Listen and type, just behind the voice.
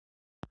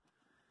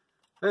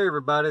Hey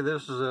everybody,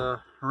 this is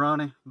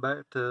Ronnie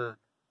back to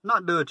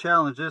not do a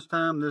challenge this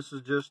time. This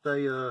is just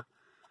a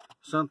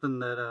something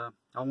that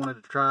I wanted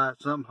to try,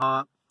 something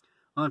hot.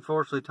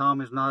 Unfortunately,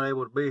 Tommy's not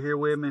able to be here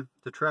with me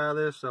to try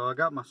this, so I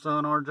got my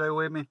son RJ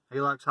with me.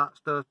 He likes hot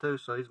stuff too,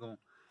 so he's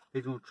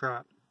gonna try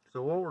it.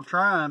 So what we're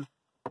trying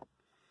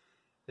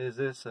is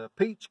this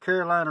Peach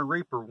Carolina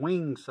Reaper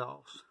wing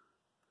sauce.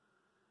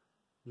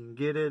 You can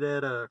get it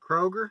at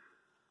Kroger.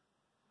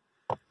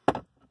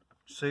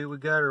 See, we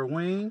got our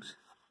wings.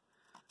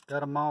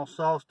 Got them all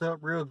sauced up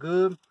real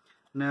good.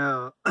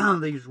 Now,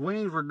 these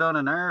wings were done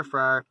in the air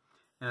fryer,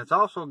 and it's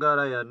also got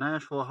a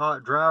Nashville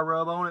hot dry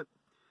rub on it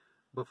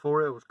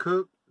before it was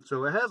cooked.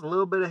 So it has a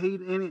little bit of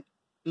heat in it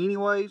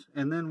anyways,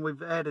 and then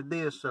we've added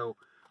this. So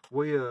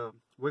we're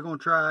going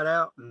to try it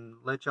out and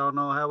let y'all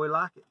know how we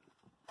like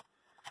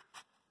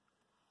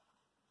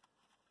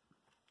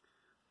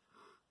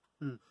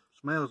it.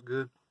 Smells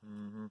good.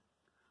 Mm-hmm.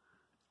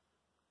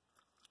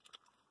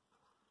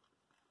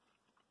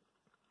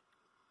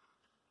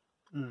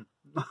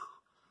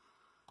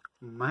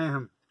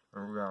 Man.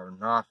 We got a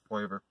nice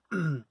flavor.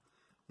 Yeah,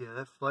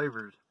 that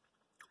flavors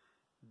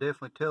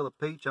definitely tell the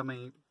peach. I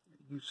mean,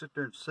 you sit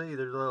there and see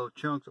there's little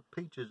chunks of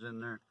peaches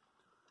in there.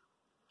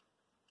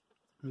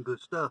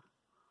 Good stuff.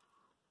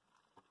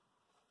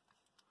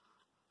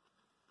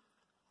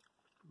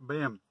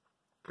 Bam.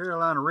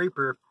 Carolina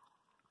Reaper,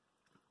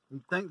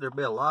 you'd think there'd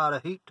be a lot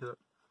of heat to it,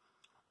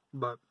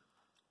 but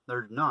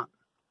there's not.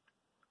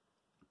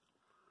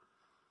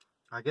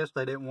 I guess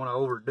they didn't want to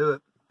overdo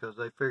it because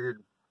they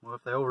figured, well,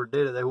 if they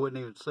overdid it, they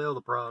wouldn't even sell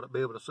the product, be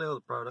able to sell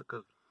the product,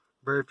 because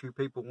very few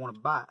people want to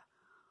buy it.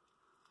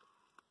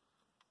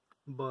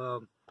 But,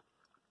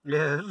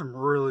 yeah, this is some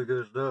really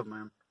good stuff,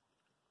 man.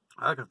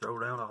 I could throw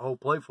down a whole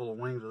plate full of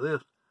wings of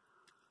this.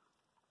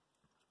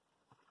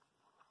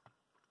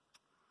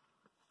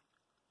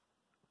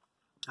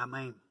 I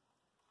mean,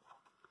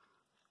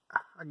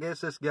 I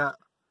guess it's got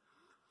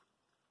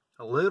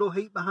a little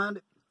heat behind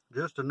it,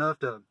 just enough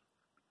to,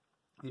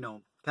 you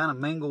know, kind of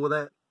mingle with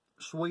that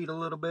sweet a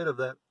little bit of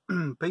that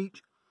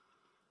peach.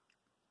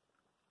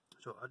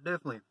 So I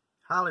definitely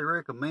highly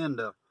recommend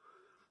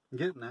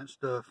getting that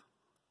stuff.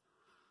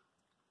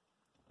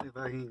 See if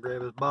I can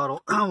grab this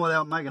bottle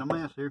without making a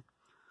mess here.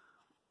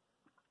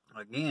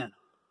 Again,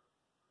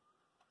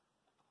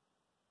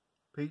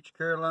 Peach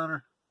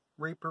Carolina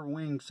Reaper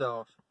wing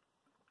sauce.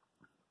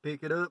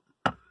 Pick it up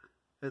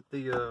at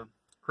the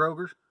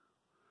Kroger's,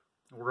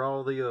 where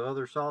all the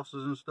other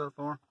sauces and stuff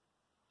are.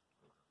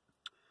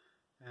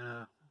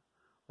 And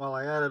while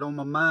I had it on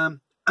my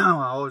mind, I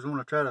always want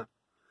to try to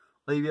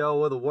leave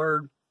y'all with a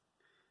word.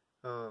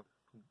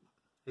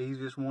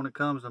 Easiest one that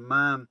comes to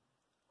mind,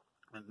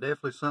 and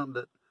definitely something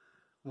that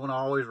I want to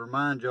always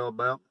remind y'all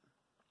about.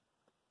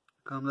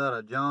 Comes out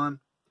of John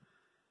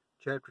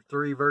chapter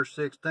 3 verse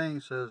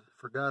 16. Says,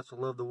 "For God so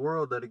loved the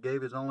world that he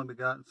gave his only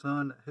begotten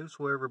Son, that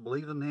whosoever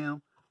believes in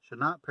him should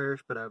not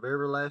perish but have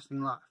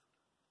everlasting life."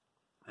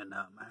 And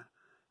man,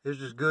 it's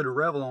just good to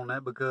revel on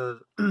that,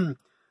 because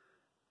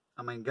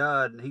I mean,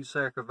 God, he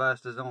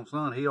sacrificed his own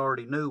son. He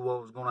already knew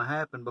what was going to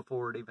happen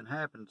before it even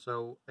happened.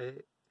 So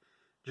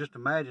just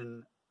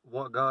imagine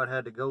what God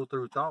had to go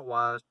through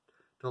thought-wise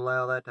to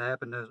allow that to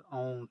happen to his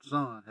own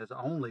son, his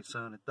only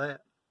son at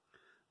that.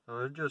 So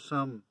it's just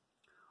some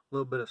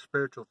little bit of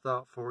spiritual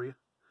thought for you.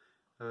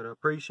 But I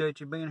appreciate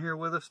you being here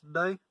with us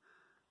today.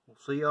 We'll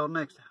see y'all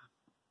next time.